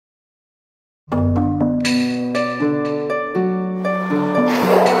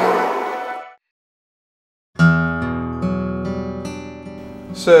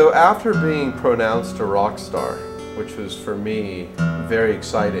So after being pronounced a rock star, which was for me very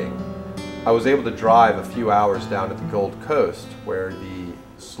exciting, I was able to drive a few hours down to the Gold Coast where the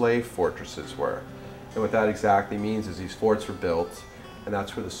slave fortresses were. And what that exactly means is these forts were built, and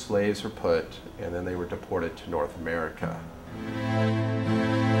that's where the slaves were put, and then they were deported to North America.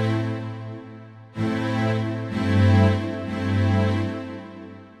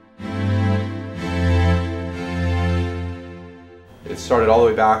 It started all the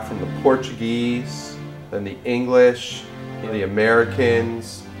way back from the Portuguese, then the English, the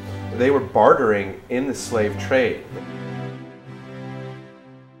Americans. They were bartering in the slave trade.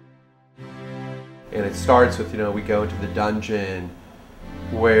 And it starts with, we go into the dungeon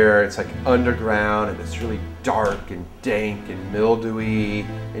where it's like underground and it's really dark and dank and mildewy,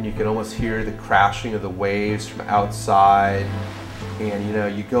 and you can almost hear the crashing of the waves from outside.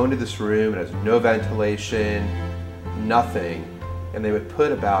 And you go into this room, it has no ventilation, nothing. And they would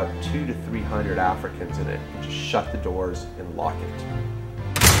put about 200 to 300 Africans in it and just shut the doors and lock it.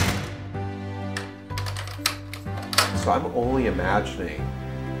 So I'm only imagining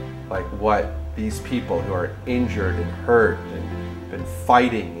like what these people who are injured and hurt and been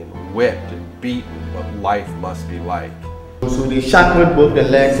fighting and whipped and beaten, what life must be like. So they shackled both the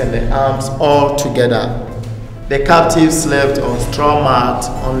legs and the arms all together. The captives slept on straw mats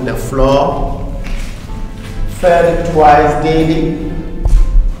on the floor, fed twice daily,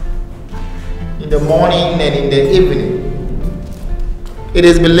 in the morning and in the evening. It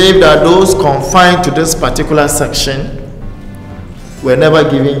is believed that those confined to this particular section were never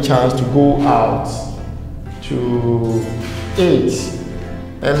given chance to go out to eat.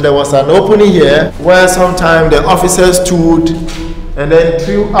 And there was an opening here where sometimes the officers stood and then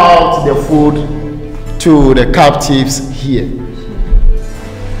threw out the food to the captives here.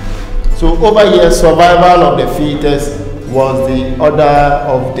 So over here, survival of the fittest was the order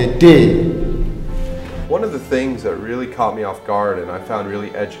of the day. One of the things that really caught me off guard and I found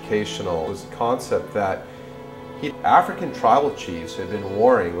really educational was the concept that African tribal chiefs who had been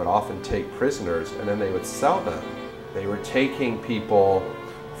warring would often take prisoners and then they would sell them. They were taking people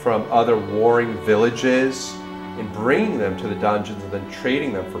from other warring villages and bringing them to the dungeons and then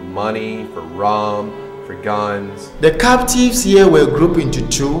trading them for money, for rum, for guns. The captives here were grouped into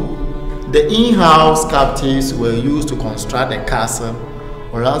two. The in-house captives were used to construct a castle,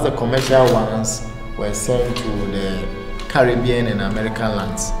 whereas the commercial ones were sent to the Caribbean and American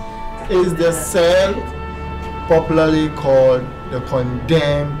lands. Is the cell popularly called the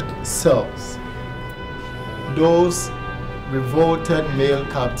condemned cells. Those revolted male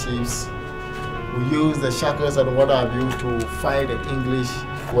captives who used the shackles and what have you to fight the English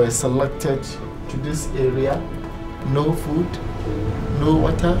were selected to this area. No food, no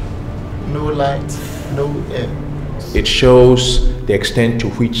water, no light, no air. It shows the extent to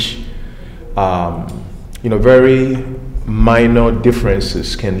which very minor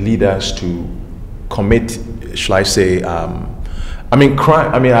differences can lead us to commit, shall I say,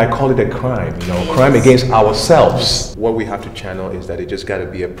 crime. I call it a crime, crime against ourselves. What we have to channel is that it just got to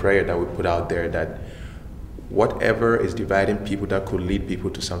be a prayer that we put out there that whatever is dividing people that could lead people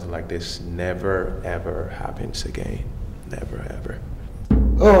to something like this never ever happens again. Never ever.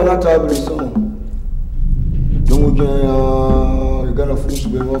 Oh, not every song. Don't you're gonna force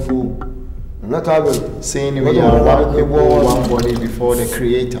me off. Not every. Saying we are one people, one body before the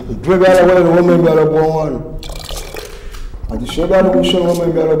Creator.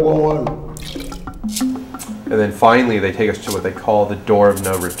 And then finally they take us to what they call the door of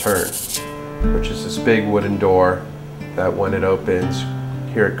no return, which is this big wooden door that when it opens,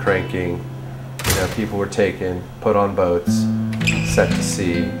 you hear it cranking. People were taken, put on boats, set to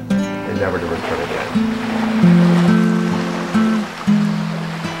sea, and never to return again.